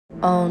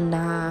Oh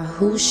nah,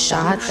 who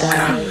shot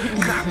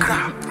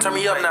that? Turn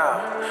me up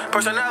now.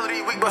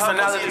 Personality weak, but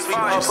personality weak,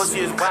 but her pussy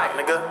is whack,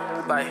 nigga.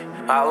 Like,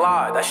 I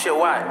lied, that shit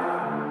whack.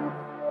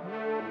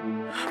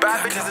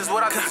 Bad bitches is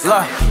what I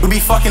desire. Look, we be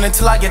fucking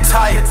until I get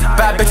tired.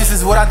 Bad bitches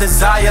is what I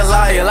desire.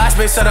 Liar, last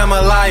bitch said I'm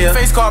a liar.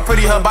 Face card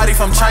pretty, her body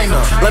from China.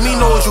 Let me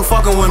know what you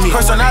fucking with me.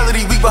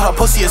 Personality weak, but her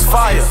pussy is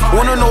fire.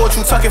 Wanna know what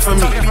you tucking for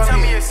me? Tell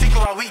me a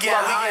secret while we get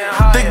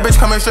high. Thick bitch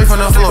coming straight from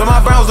the floor. But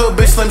my Browns little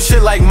bitch slim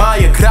shit like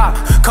Maya. Grap,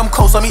 come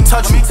close, let me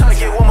touch you.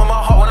 Get warm in my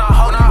heart when I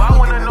hold you. I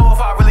wanna know if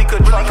I really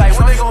could trust. Like,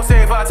 what they gon'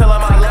 say if I tell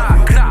them I love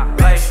you?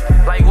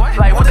 Like what?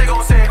 Like, what they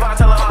gon' say if I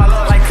tell them I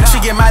love you? She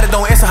get mad and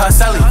don't answer her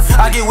celly.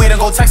 I get weird and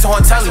go text her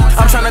on telly.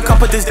 I'm tryna come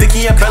put this dick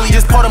in your belly.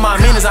 Just part of my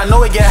meanings, I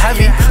know it get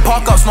heavy.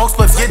 Park up, smoke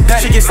spliffs, get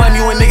that. She get slimy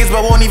with niggas,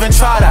 but won't even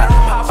try that.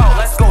 Pop out,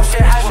 let's go,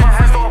 shit happen.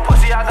 Hands on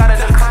pussy, I gotta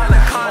decline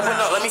that.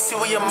 Let me see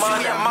where your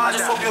mind at.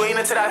 Just hope you ain't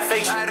into that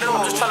fake shit.